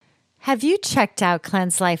Have you checked out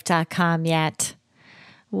cleanselife.com yet?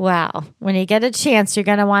 Well, when you get a chance, you're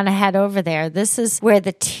going to want to head over there. This is where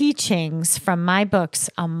the teachings from my books,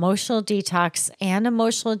 Emotional Detox and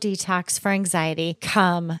Emotional Detox for Anxiety,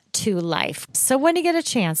 come to life. So when you get a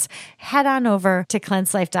chance, head on over to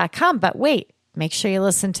cleanselife.com. But wait, make sure you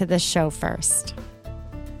listen to this show first.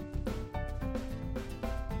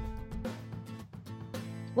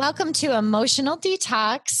 Welcome to Emotional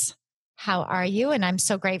Detox. How are you? And I'm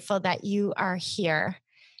so grateful that you are here.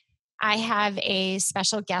 I have a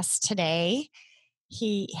special guest today.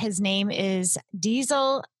 His name is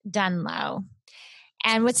Donlow.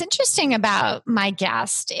 And what's interesting about my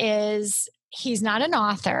guest is he's not an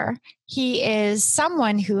author. He is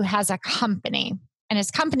someone who has a company, and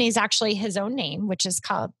his company is actually his own name, which is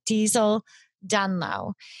called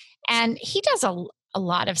Donlow. And he does a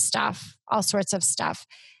lot of stuff, all sorts of stuff.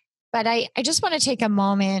 But I just want to take a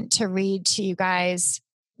moment to read to you guys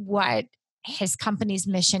what his company's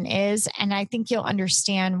mission is. And I think you'll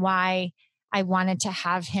understand why I wanted to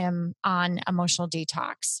have him on Emotional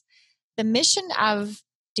Detox. The mission of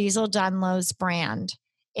Donlow's brand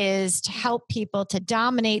is to help people to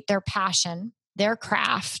dominate their passion, their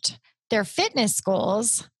craft, their fitness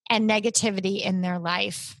goals, and negativity in their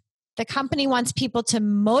life. The company wants people to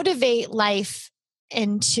motivate life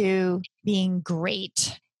into being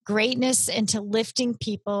greatness into lifting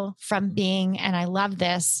people from being, and I love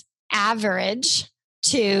this, average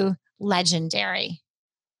to legendary.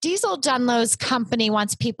 Donlow's company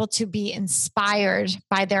wants people to be inspired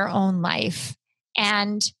by their own life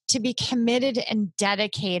and to be committed and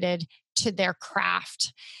dedicated to their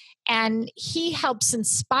craft. And he helps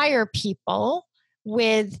inspire people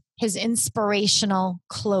with his inspirational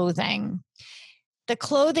clothing. The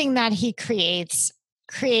clothing that he create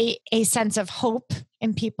a sense of hope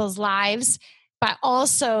in people's lives, but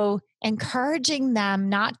also encouraging them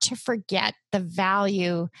not to forget the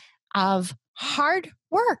value of hard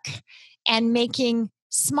work and making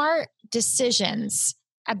smart decisions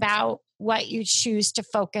about what you choose to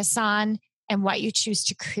focus on and what you choose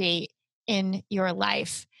to create in your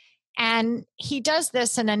life. And he does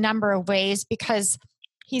this in a number of ways because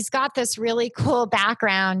he's got this really cool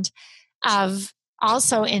background of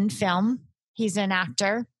also in film. He's an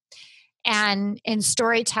actor and in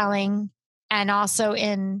storytelling and also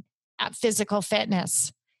in physical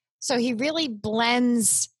fitness. So he really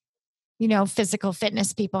blends, physical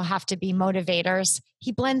fitness people have to be motivators.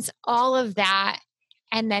 He blends all of that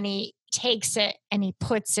and then he takes it and he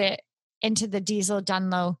puts it into the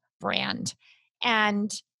Donlow brand.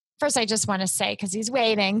 And first, I just want to say, because he's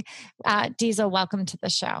waiting, Diesel, welcome to the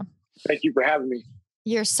show. Thank you for having me.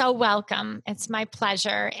 You're so welcome. It's my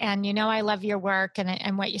pleasure. And I love your work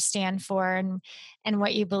and what you stand for and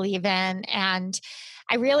what you believe in. And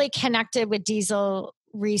I really connected with Diesel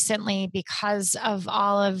recently because of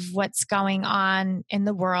all of what's going on in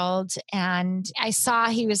the world. And I saw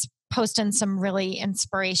he was posting some really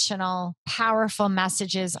inspirational, powerful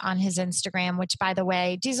messages on his Instagram, which, by the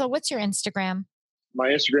way, Diesel, what's your Instagram? My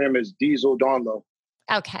Instagram is Donlow.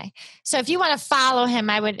 Okay. So if you want to follow him,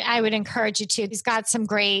 I would encourage you to. He's got some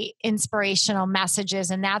great inspirational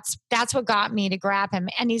messages, and that's what got me to grab him.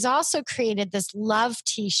 And he's also created this love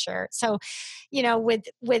t-shirt. So,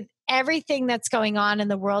 with everything that's going on in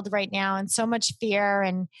the world right now and so much fear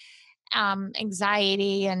and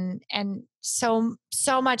anxiety and so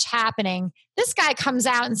much happening, this guy comes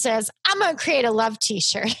out and says, I'm going to create a love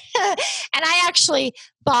t-shirt. And I actually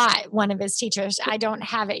bought one of his t-shirts. I don't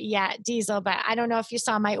have it yet, Diesel, but I don't know if you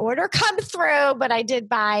saw my order come through, but I did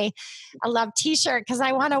buy a love t-shirt because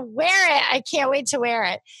I want to wear it. I can't wait to wear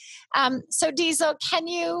it. So Diesel, can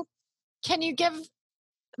you give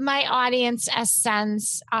my audience a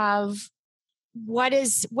sense of what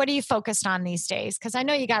are you focused on these days? Because I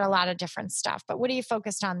know you got a lot of different stuff, but what are you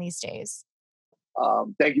focused on these days?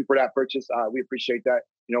 Thank you for that purchase. We appreciate that.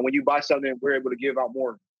 When you buy something, we're able to give out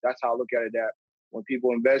more. That's how I look at it, that when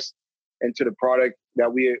people invest into the product,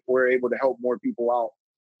 that we're able to help more people out.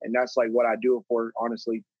 And that's like what I do it for,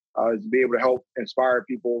 honestly, is to be able to help inspire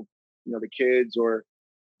people, the kids or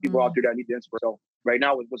people out there that need the inspiration. So right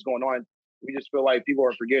now with what's going on, we just feel like people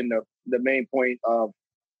are forgetting the main point of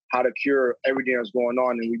how to cure everything that's going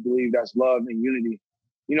on. And we believe that's love and unity.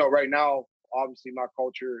 Right now, obviously my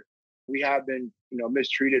culture, we have been,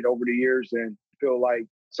 mistreated over the years and feel like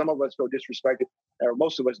some of us feel disrespected, or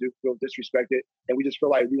most of us do feel disrespected. And we just feel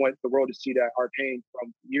like we want the world to see that our pain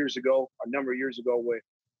from years ago, a number of years ago, with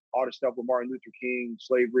all the stuff with Martin Luther King,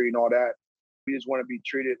 slavery and all that. We just want to be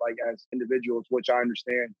treated like as individuals, which I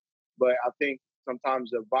understand. But I think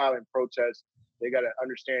sometimes the violent protests, they got to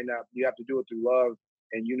understand that you have to do it through love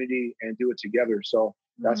and unity and do it together. So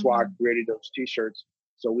That's why I Mm. created those T-shirts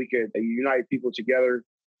so we could unite people together.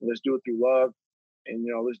 Let's do it through love, and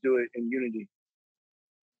let's do it in unity.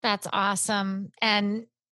 That's awesome. And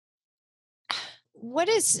what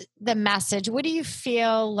is the message? What do you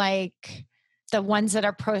feel like the ones that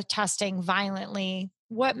are protesting violently?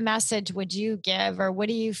 What message would you give, or what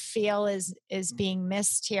do you feel is being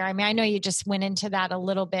missed here? I mean, I know you just went into that a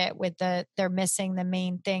little bit with they're missing the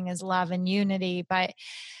main thing is love and unity, but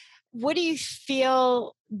what do you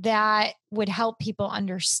feel that would help people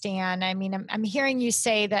understand? I mean, I'm hearing you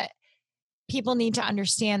say that people need to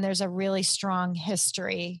understand there's a really strong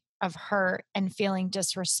history of hurt and feeling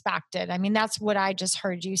disrespected. I mean, that's what I just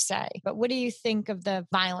heard you say. But what do you think of the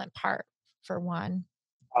violent part, for one?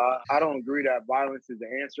 I don't agree that violence is the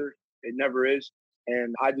answer. It never is.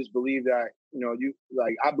 And I just believe that,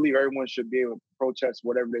 I believe everyone should be able to protest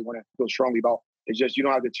whatever they want to feel strongly about. It's just you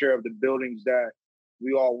don't have to tear up the buildings that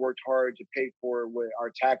we all worked hard to pay for with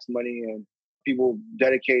our tax money and people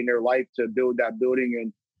dedicating their life to build that building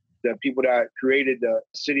and the people that created the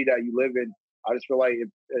city that you live in. I just feel like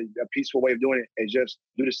a peaceful way of doing it is just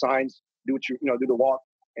do the signs, do what do the walk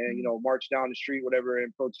and, march down the street, whatever,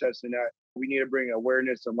 and protest and that. We need to bring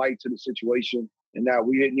awareness and light to the situation and that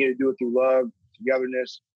we need to do it through love,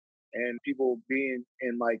 togetherness, and people being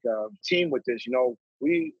in like a team with this.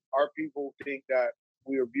 Our people think that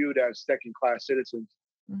we are viewed as second class citizens.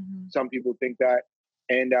 Mm-hmm. Some people think that,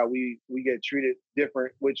 and that we get treated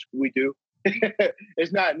different, which we do.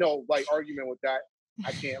 It's not no like argument with that.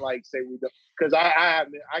 I can't like say we don't because I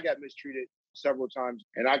got mistreated several times,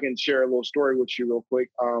 and I can share a little story with you real quick.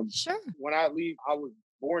 Sure. When I was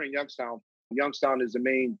born in Youngstown. Youngstown is the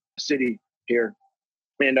main city here.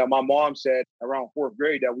 And my mom said around fourth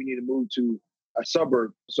grade that we need to move to a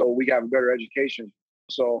suburb so we have a better education.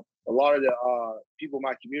 So a lot of the people in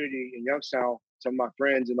my community in Youngstown, some of my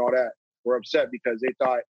friends and all that, were upset because they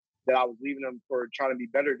thought that I was leaving them for trying to be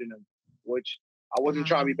better than them, which I wasn't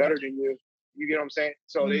trying to be better than you. You get what I'm saying?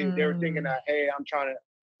 So they were thinking that, hey, I'm trying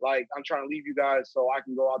to leave you guys so I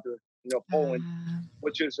can go out to Poland,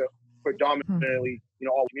 which is a predominantly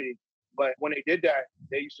all community. But when they did that,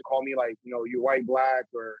 they used to call me like, you're white, black,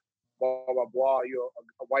 or blah, blah, blah. You're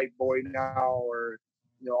a white boy now, or,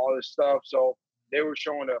 all this stuff. So they were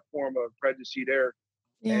showing a form of prejudice there.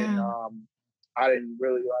 Yeah. And I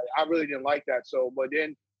really didn't like that. So, but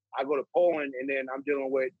then I go to Poland and then I'm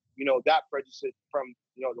dealing with, that prejudice from,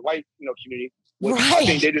 the white, community, which I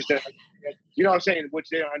think they just didn't, what I'm saying, which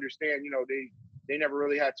they don't understand. They never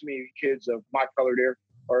really had too many kids of my color there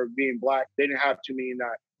or being black. They didn't have too many in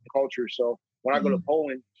that culture. So when I go to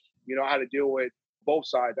Poland, I had to deal with both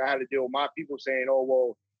sides. I had to deal with my people saying, oh,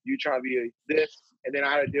 well, you trying to be this. And then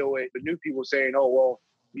I had to deal with the new people saying, oh, well,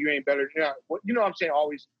 you ain't better. What I'm saying?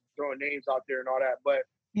 Always throwing names out there and all that. But,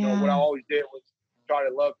 what I always did was try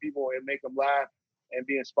to love people and make them laugh and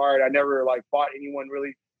be inspired. I never fought anyone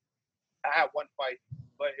really. I had one fight,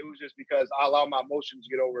 but it was just because I allowed my emotions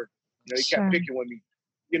to get over. He kept picking with me.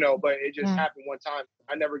 But it just happened one time.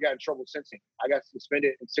 I never got in trouble since then. I got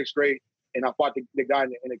suspended in sixth grade, and I fought the guy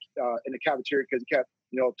in the cafeteria because he kept,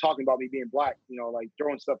 talking about me being black,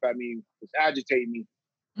 throwing stuff at me, was agitating me,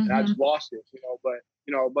 and I just lost it, but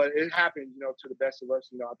it happened, to the best of us.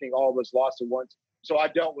 I think all of us lost it once. So I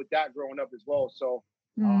dealt with that growing up as well. So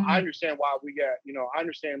I understand why we got, I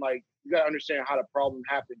understand you got to understand how the problem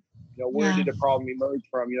happened. Where did the problem emerge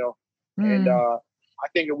from? And I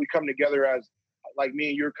think if we come together as like me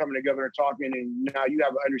and you're coming together and talking, and now you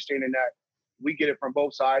have an understanding that we get it from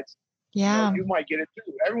both sides. Yeah. You might get it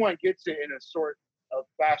too. Everyone gets it in a sort of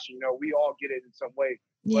fashion. We all get it in some way.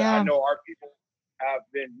 But I know our people have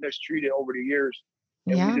been mistreated over the years,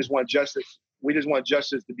 and we just want justice. We just want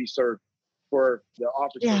justice to be served for the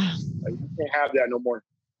officers. Yeah. We can't have that no more.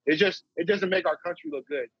 It doesn't make our country look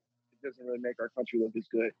good. It doesn't really make our country look as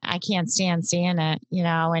good. I can't stand seeing it,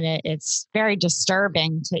 and it's very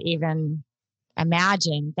disturbing to even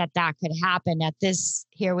imagine that could happen at this.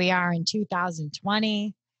 Here we are in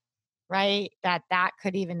 2020, right? That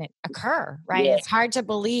could even occur, right? Yeah. It's hard to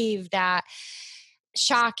believe that.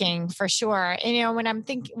 Shocking for sure. And when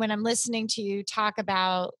I'm listening to you talk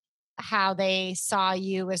about how they saw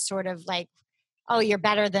you as sort of like, oh, you're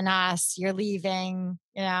better than us, you're leaving,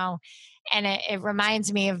 and it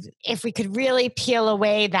reminds me of, if we could really peel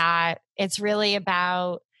away that, it's really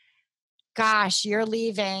about, gosh, you're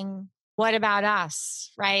leaving. What about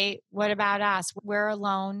us, right? What about us? We're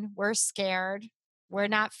alone. We're scared. We're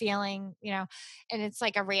not feeling, and it's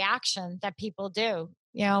like a reaction that people do,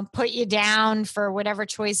 put you down for whatever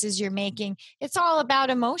choices you're making. It's all about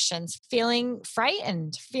emotions, feeling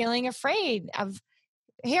frightened, feeling afraid of,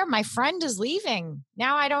 here, my friend is leaving.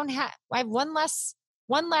 Now I have one less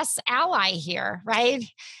one less ally here, right?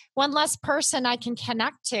 One less person I can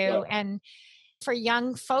connect to. Yeah. And for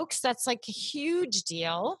young folks, that's like a huge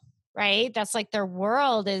deal, right? That's like their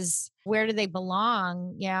world is where do they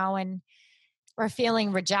belong, and or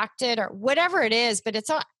feeling rejected or whatever it is. But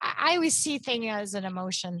I always see things as an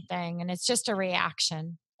emotion thing, and it's just a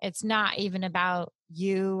reaction. It's not even about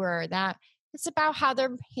you or that. It's about how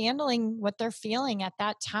they're handling what they're feeling at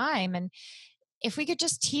that time. And if we could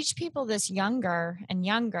just teach people this younger and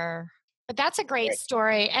younger, but that's a great Right.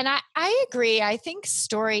 story. And I agree. I think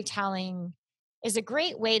storytelling is a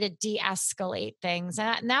great way to de-escalate things.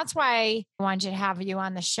 And that's why I wanted to have you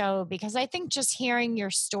on the show, because I think just hearing your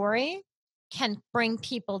story can bring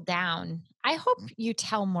people down. I hope you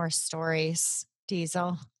tell more stories,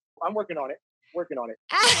 Diesel. I'm working on it. Working on it.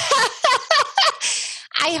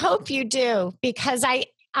 I hope you do, because I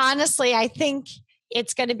think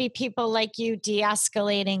it's going to be people like you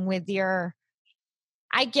de-escalating with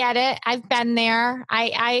I get it. I've been there.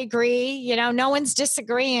 I agree. No one's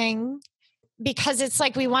disagreeing, because it's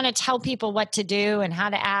like we want to tell people what to do and how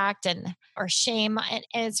to act or shame. And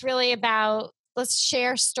it's really about, let's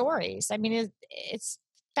share stories. I mean, it's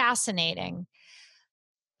fascinating.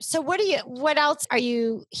 So what else are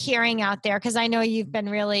you hearing out there? Because I know you've been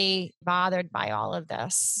really bothered by all of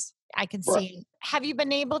this. I can see. Have you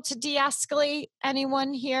been able to de-escalate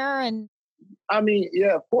anyone here? And I mean,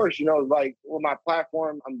 yeah, of course, like with my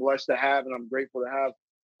platform, I'm blessed to have, and I'm grateful to have.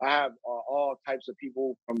 I have all types of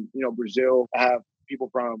people from, Brazil. I have people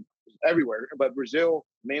from everywhere, but Brazil,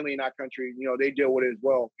 mainly in that country, they deal with it as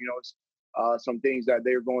well. It's some things that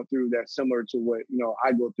they're going through that's similar to what,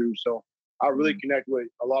 I go through. So I really connect with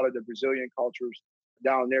a lot of the Brazilian cultures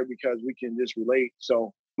down there because we can just relate.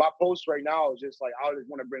 So my post right now is just like, I just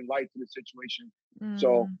want to bring light to the situation.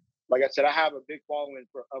 So like I said, I have a big following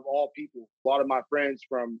of all people. A lot of my friends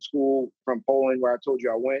from school, from Poland, where I told you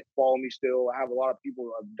I went, follow me still. I have a lot of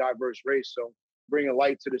people of diverse race. So bringing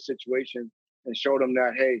light to the situation and show them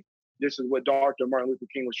that, hey, this is what Dr. Martin Luther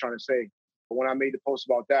King was trying to say. But when I made the post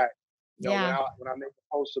about that, when I made the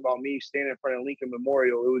post about me standing in front of Lincoln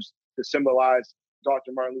Memorial, it was to symbolize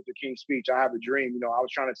Dr. Martin Luther King's speech, I have a dream. I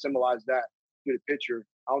was trying to symbolize that through the picture.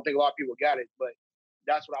 I don't think a lot of people got it, but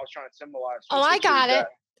that's what I was trying to symbolize. Oh, I got it.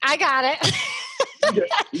 I got it.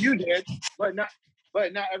 You did, but not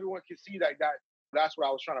everyone can see that. That's what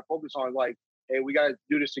I was trying to focus on. Like, hey, we got to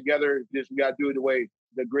do this together. We got to do it the way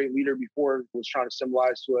the great leader before was trying to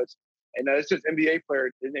symbolize to us. And this is NBA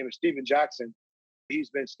player. His name is Steven Jackson. He's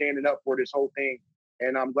been standing up for this whole thing.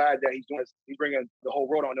 And I'm glad that he's doing this. He's bringing the whole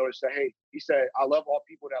world on notice that, hey, he said, I love all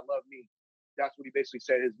people that love me. That's what he basically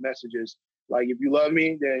said his message is. Like, if you love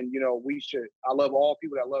me, then, I love all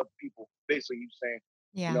people that love people. Basically, he's saying.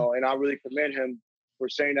 Yeah. And I really commend him for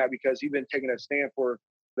saying that because he's been taking a stand for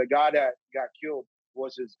the guy that got killed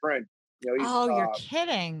was his friend. You're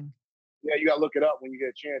kidding. Yeah, you got to look it up when you get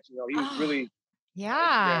a chance. He's really,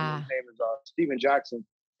 yeah. his name is Steven Jackson.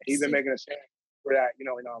 He's been making a stand for that,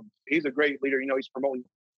 and he's a great leader. He's promoting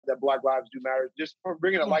that Black Lives Do Matter, just for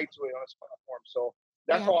bringing a light to it on his platform. So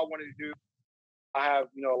that's all I wanted to do. I have,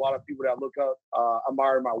 a lot of people that look up,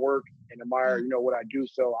 admire my work and admire, what I do.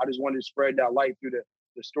 So I just wanted to spread that light through the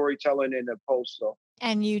storytelling and the post. So.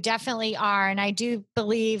 And you definitely are. And I do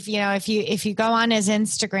believe, if you go on his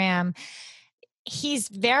Instagram, he's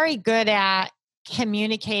very good at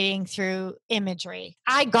communicating through imagery.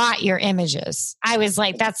 I got your images. I was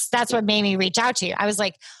like, that's what made me reach out to you. I was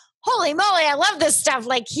like, holy moly, I love this stuff.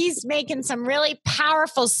 Like, he's making some really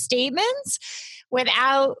powerful statements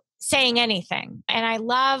without saying anything. And I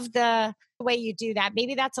love the way you do that.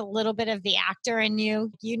 Maybe that's a little bit of the actor in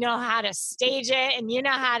you. You know how to stage it and you know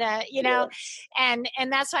how to, and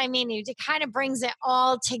that's what I mean. It kind of brings it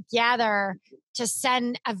all together to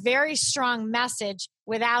send a very strong message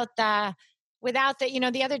without the,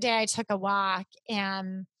 the other day I took a walk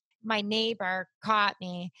and my neighbor caught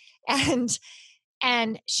me and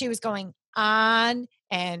she was going on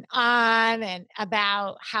and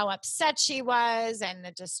about how upset she was and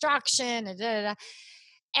the destruction and da, da, da.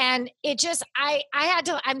 And it just,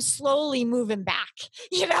 I'm slowly moving back,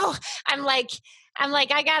 I'm like,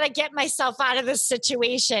 I got to get myself out of this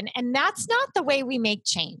situation. And that's not the way we make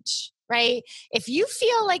change, right? If you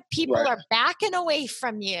feel like people are backing away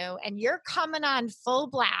from you and you're coming on full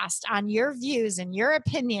blast on your views and your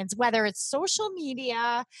opinions, whether it's social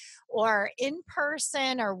media or in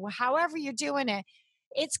person or however you're doing it,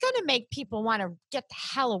 it's going to make people want to get the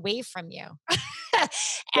hell away from you.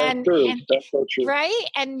 That's true. That's so true. Right.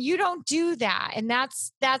 And you don't do that. And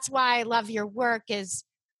that's why I love your work is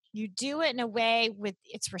you do it in a way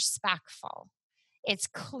it's respectful. It's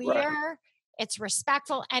clear. it's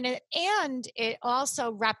respectful, and it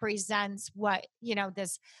also represents what,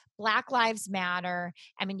 this Black Lives Matter.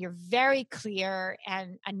 I mean, you're very clear,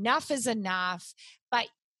 and enough is enough, but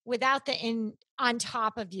without the in on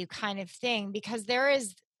top of you kind of thing, because there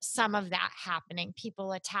is some of that happening,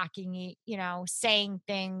 people attacking you, saying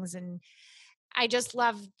things. And I just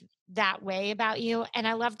love that way about you. And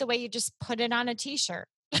I love the way you just put it on a t-shirt.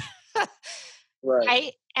 Right.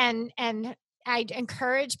 Right. And I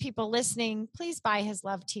encourage people listening, please buy his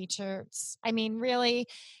love t-shirts. I mean, really,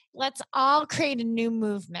 let's all create a new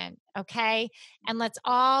movement. Okay. And let's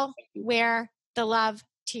all wear the love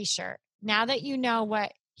t-shirt. Now that you know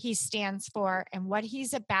what he stands for and what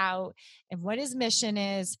he's about and what his mission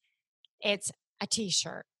is, it's a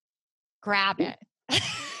t-shirt. Grab it.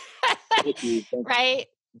 Thank you. Right?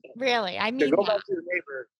 Really. I mean, to go back to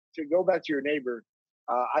your neighbor,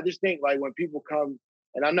 I just think like when people come,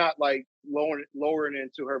 and I'm not like lowering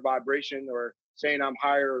into her vibration or saying I'm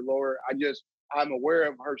higher or lower. I'm aware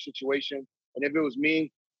of her situation. And if it was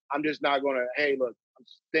me, I'm just not going to, hey, look,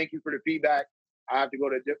 thank you for the feedback. I have to go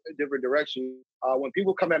to a different direction. When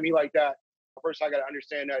people come at me like that, first I got to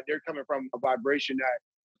understand that they're coming from a vibration that's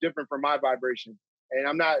different from my vibration. And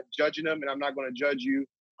I'm not judging them, and I'm not going to judge you.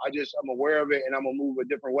 I'm aware of it, and I'm going to move a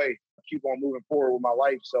different way. Keep on moving forward with my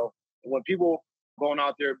life. So when people going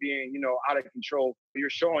out there being, out of control, you're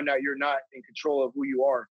showing that you're not in control of who you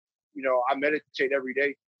are. I meditate every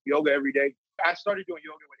day, yoga every day. I started doing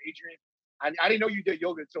yoga with Adrian. I didn't know you did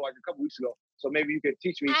yoga until like a couple weeks ago. So maybe you could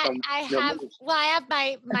teach me some. I have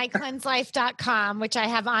my cleanselife.com, which I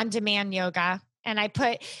have on demand yoga, and I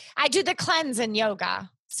do the cleanse in yoga.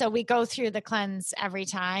 So we go through the cleanse every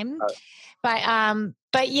time.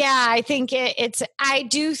 But yeah, I think I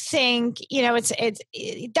do think,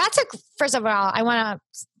 first of all, I want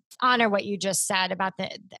to honor what you just said about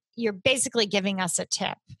you're basically giving us a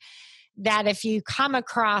tip that if you come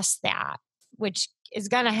across that, which is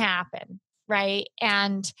going to happen, right?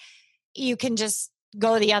 And you can just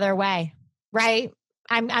go the other way, right?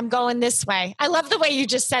 I'm going this way. I love the way you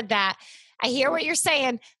just said that. I hear what you're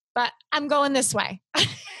saying, but I'm going this way.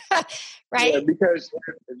 Right? Yeah, because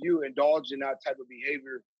if you indulge in that type of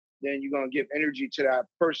behavior, then you're going to give energy to that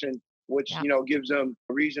person, which, gives them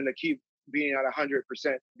a reason to keep being at 100%,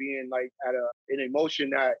 being like at an emotion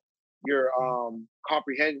that you're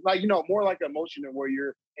comprehending, like, more like an emotion where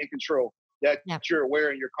you're in control, that you're aware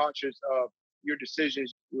and you're conscious of your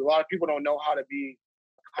decisions. A lot of people don't know how to be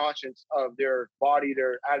conscious of their body,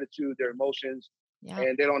 their attitude, their emotions,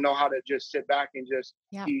 and they don't know how to just sit back and just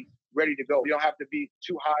be ready to go. You don't have to be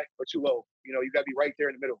too high or too low. You got to be right there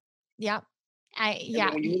in the middle. Yeah.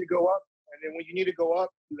 And when you need to go up,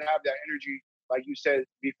 you have that energy, like you said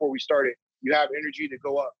before we started. You have energy to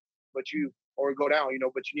go up, or go down,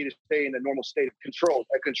 but you need to stay in a normal state of control,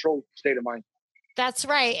 a controlled state of mind. That's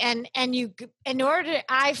right. And you, in order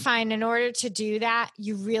to do that,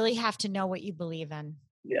 you really have to know what you believe in.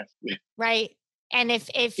 Yes. Right. And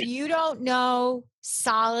if you don't know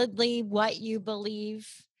solidly what you believe,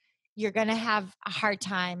 you're going to have a hard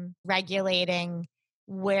time regulating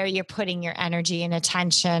where you're putting your energy and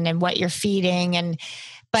attention and what you're feeding.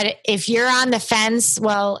 But if you're on the fence,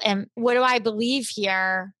 well, and what do I believe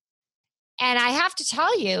here? And I have to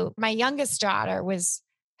tell you, my youngest daughter was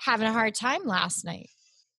having a hard time last night.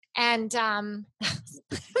 And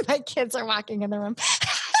my kids are walking in the room.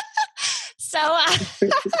 So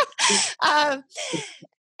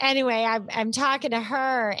anyway, I'm talking to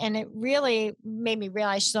her, and it really made me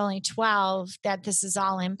realize she's only 12, that this is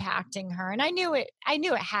all impacting her. And I knew it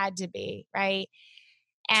had to be, right?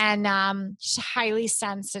 And she's highly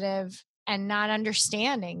sensitive and not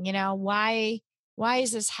understanding, why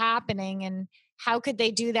is this happening? And how could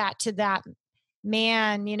they do that to that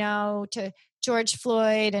man, to George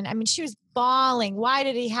Floyd? And I mean, she was bawling. Why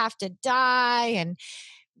did he have to die? And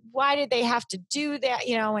why did they have to do that?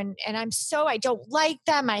 And I don't like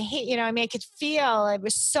them. I hate, I mean, I could feel it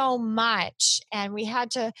was so much. And we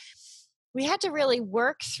had to really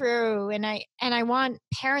work through. And I want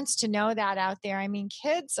parents to know that out there. I mean,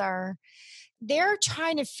 kids they're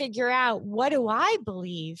trying to figure out, what do I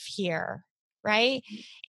believe here? Right.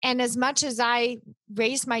 And as much as I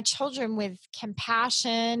raised my children with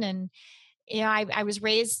compassion, and, I was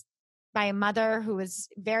raised by a mother who was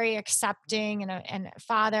very accepting, and a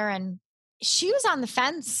father, and she was on the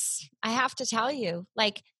fence. I have to tell you,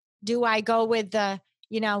 like, do I go with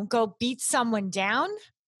go beat someone down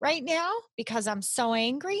right now because I'm so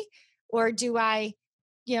angry? Or do I,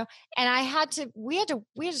 and we had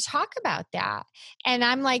to talk about that. And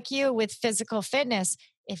I'm like you with physical fitness.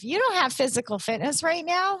 If you don't have physical fitness right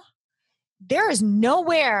now, there is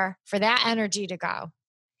nowhere for that energy to go.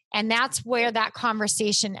 And that's where that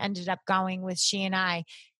conversation ended up going with she and I,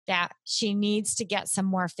 that she needs to get some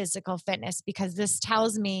more physical fitness, because this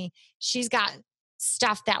tells me she's got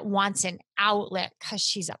stuff that wants an outlet because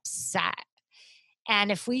she's upset.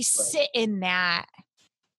 And if we sit in that,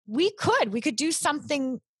 we could do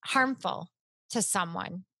something harmful to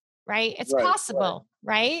someone, right? It's possible,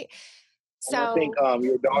 right? So and I think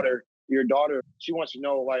your daughter, she wants to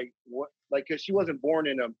know like what, like, because she wasn't born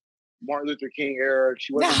in a Martin Luther King era.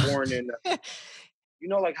 She wasn't born in,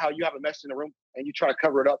 like how you have a mess in the room and you try to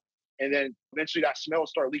cover it up, and then eventually that smell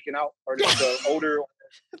start leaking out, or the odor,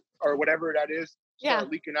 or whatever that is, start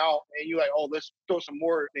leaking out, and you like, oh, let's throw some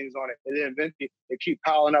more things on it, and then eventually they keep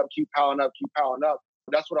piling up.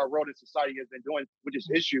 That's what our world and society has been doing with this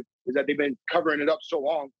issue, is that they've been covering it up so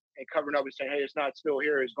long and covering up and saying, hey, it's not still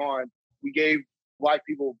here, it's gone. We gave Black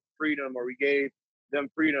people freedom, or we gave them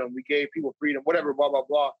freedom, we gave people freedom, whatever, blah, blah,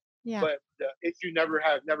 blah. Yeah. But the issue never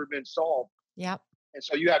been solved. Yep. And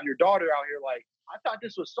so you have your daughter out here like, I thought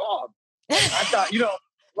this was solved. I thought,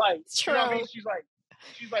 like, true. You know what I mean?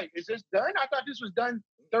 She's like, is this done? I thought this was done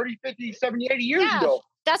 30, 50, 70, 80 years ago.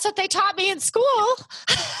 That's what they taught me in school.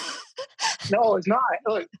 No, it's not.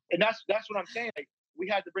 Look, and that's what I'm saying. Like, we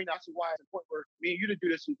had to bring that's why it's important for me and you to do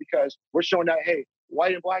this, is because we're showing that, hey,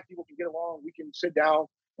 white and Black people can get along. We can sit down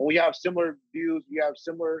and we have similar views. We have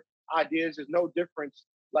similar ideas. There's no difference.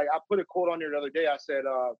 Like, I put a quote on there the other day. I said,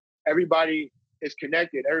 everybody is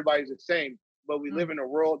connected. Everybody's the same, but we live in a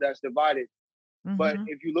world that's divided. Mm-hmm. But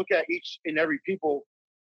if you look at each and every people,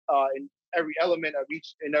 in every element of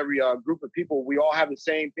each and every group of people, we all have the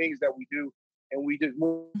same things that we do. And we just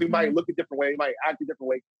move. We might look a different way, we might act a different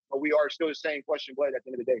way, but we are still the same flesh and blood at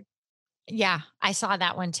the end of the day. Yeah, I saw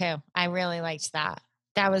that one too. I really liked that.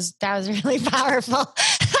 That was really powerful.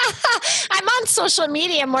 I'm on social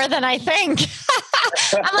media more than I think.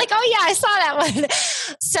 I'm like, oh yeah, I saw that one.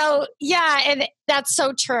 So yeah, and that's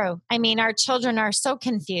so true. I mean, our children are so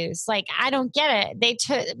confused. Like, I don't get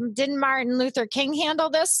it. Didn't Martin Luther King handle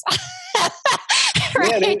this?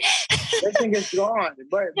 Right? Yeah, they think it's gone,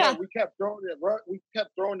 but we kept throwing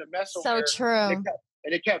the mess over there. So true.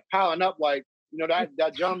 And it kept piling up, like,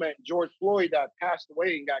 that gentleman, George Floyd, that passed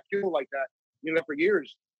away and got killed like that, for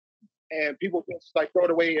years. And people just like throw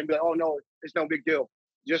it away and be like, oh no, it's no big deal.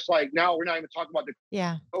 Just like now, we're not even talking about the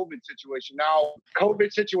COVID situation. Now,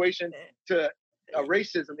 COVID situation to a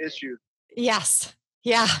racism issue. Yes.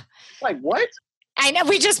 Yeah. Like, what? I know.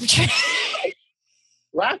 We just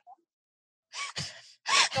what?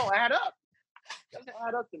 Don't add up. Doesn't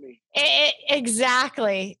add up to me.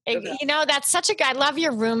 Exactly. That's such a good. I love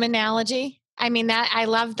your room analogy. I mean, I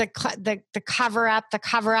love the cover up,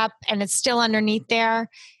 and it's still underneath there,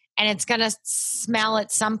 and it's going to smell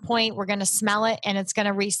at some point. We're going to smell it, and it's going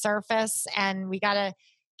to resurface, and we got to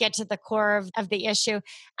get to the core of the issue.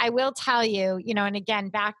 I will tell you, and again,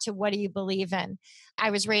 back to what do you believe in?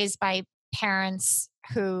 I was raised by parents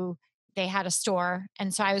who they had a store,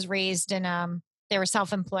 and so I was raised in they were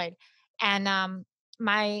self-employed. And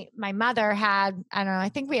my mother had, I don't know, I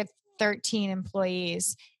think we had 13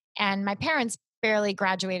 employees, and my parents barely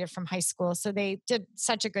graduated from high school. So they did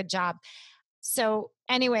such a good job. So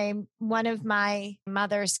anyway, one of my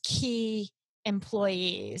mother's key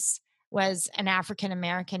employees was an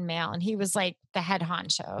African-American male, and he was like the head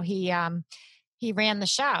honcho. He ran the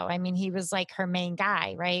show. I mean, he was like her main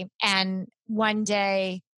guy, right? And one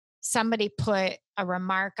day somebody put a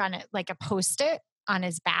remark on it, like a Post-it on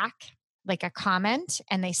his back, like a comment,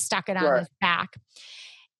 and they stuck it on his back.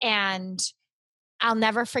 And I'll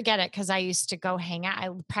never forget it, because I used to go hang out.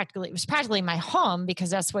 It was practically my home,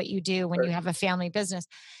 because that's what you do when you have a family business.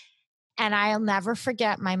 And I'll never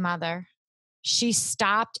forget my mother. She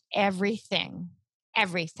stopped everything,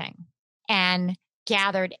 and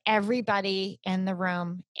gathered everybody in the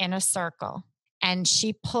room in a circle. And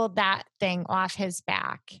she pulled that thing off his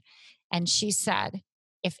back. And she said,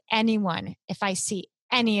 if I see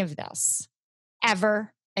any of this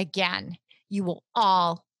ever again, you will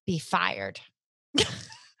all be fired.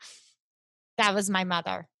 That was my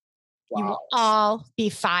mother. Wow. You will all be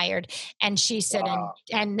fired. And she said,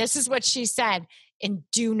 and this is what she said, and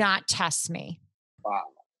do not test me. Wow.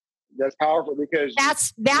 That's powerful, because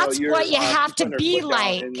that's what you have to be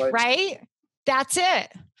like, right? That's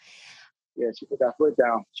it. Yeah, she put that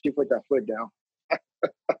foot down.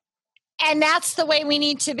 And that's the way we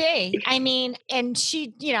need to be. I mean, and she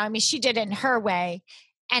did it in her way.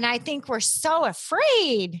 And I think we're so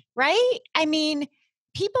afraid, right? I mean,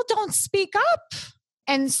 people don't speak up.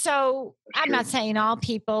 And so I'm not saying all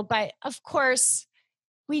people, but of course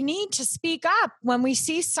we need to speak up when we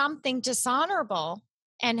see something dishonorable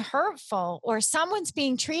and hurtful, or someone's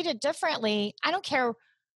being treated differently. I don't care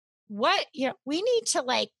we need to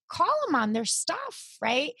like call them on their stuff,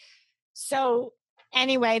 right? So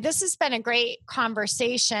anyway, this has been a great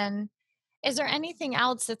conversation. Is there anything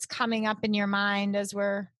else that's coming up in your mind as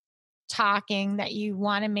we're talking that you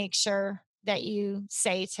want to make sure that you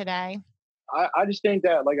say today? I just think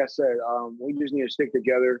that, like I said, we just need to stick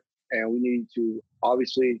together, and we need to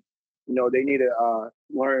obviously, they need to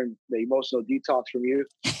learn the emotional detox from you.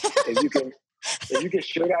 If you can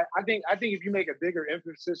share that, I think if you make a bigger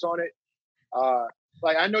emphasis on it,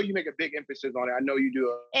 like I know you make a big emphasis on it. I know you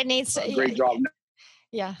do a great job.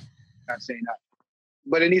 Yeah. Not saying that,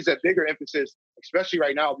 but it needs a bigger emphasis, especially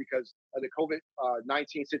right now because of the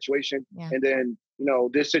COVID-19 situation, and then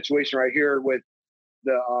this situation right here with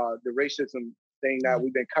the racism thing that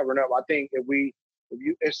we've been covering up. I think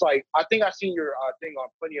it's like, I think I seen your thing on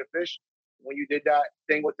Plenty of Fish when you did that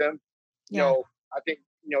thing with them. I think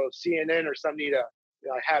CNN or something need to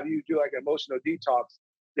have you do like an emotional detox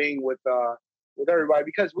thing with everybody,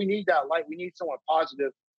 because we need that light. We need someone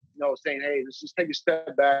positive, saying, hey, let's just take a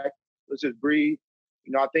step back. Let's just breathe.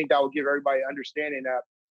 I think that will give everybody understanding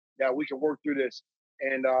that we can work through this.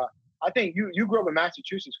 And I think you grew up in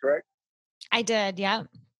Massachusetts, correct? I did, yeah.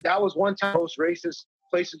 That was one time most racist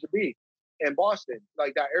places to be, in Boston,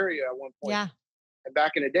 like that area at one point. Yeah. And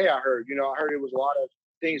back in the day, I heard it was a lot of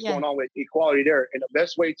things going on with equality there. And the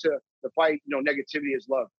best way to fight, negativity is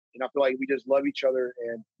love. And I feel like we just love each other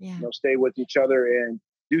and, stay with each other and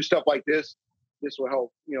do stuff like this. This will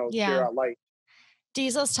help, share our light.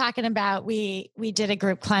 Diesel's talking about, we did a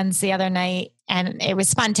group cleanse the other night and it was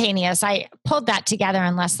spontaneous. I pulled that together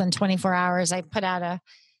in less than 24 hours. I put out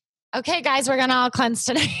okay, guys, we're going to all cleanse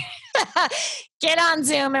tonight. Get on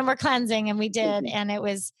Zoom and we're cleansing. And we did. And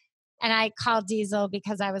and I called Diesel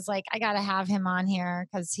because I was like, I got to have him on here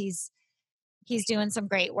because he's doing some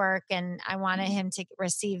great work and I wanted him to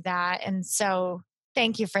receive that. And so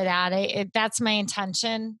thank you for that. That's my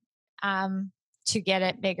intention, to get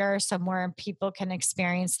it bigger so more people can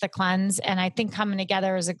experience the cleanse. And I think coming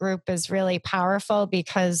together as a group is really powerful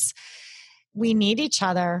because we need each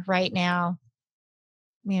other right now.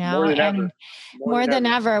 More than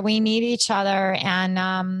ever, we need each other.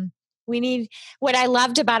 And what I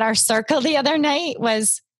loved about our circle the other night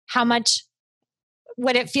was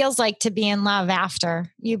what it feels like to be in love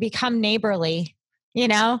after. You become neighborly, you're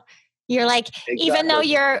like, exactly. Even though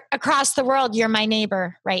you're across the world, you're my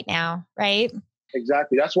neighbor right now, right?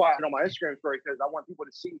 Exactly. That's why I know my Instagram story, because I want people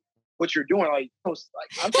to see what you're doing. Like I'm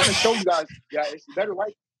trying to show you guys, it's better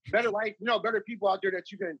life, better people out there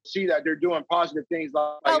that you can see that they're doing positive things.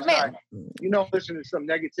 Listen to some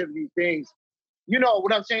negativity things. You know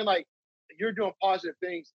what I'm saying? Like, you're doing positive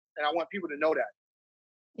things, and I want people to know that.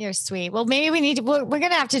 You're sweet. Well, maybe we're going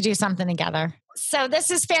to have to do something together. So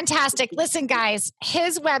this is fantastic. Listen, guys,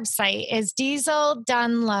 his website is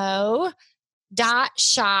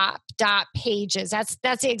dieseldonlow.shop.pages. That's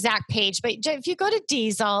the exact page. But if you go to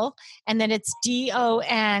Diesel and then it's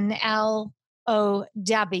DONLOW,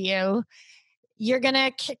 you're going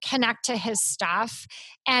to connect to his stuff.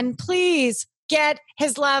 And please get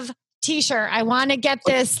his love t-shirt. I want to get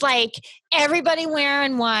this, like everybody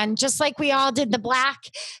wearing one, just like we all did the black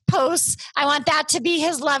posts. I want that to be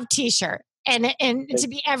his love t-shirt and to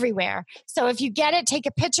be everywhere. So if you get it, take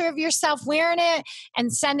a picture of yourself wearing it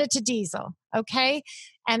and send it to Diesel. Okay.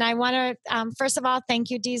 And I want to, first of all, thank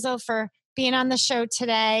you, Diesel, for being on the show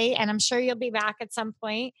today. And I'm sure you'll be back at some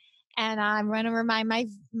point. And I'm going to remind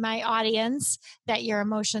my audience that your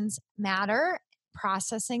emotions matter.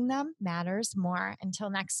 Processing them matters more. Until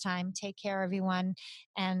next time, take care, everyone,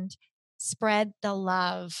 and spread the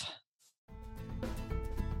love.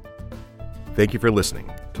 Thank you for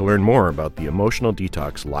listening. To learn more about the Emotional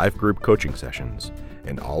Detox live group coaching sessions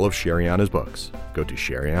and all of Shariana's books, go to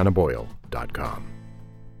sharianaboyle.com.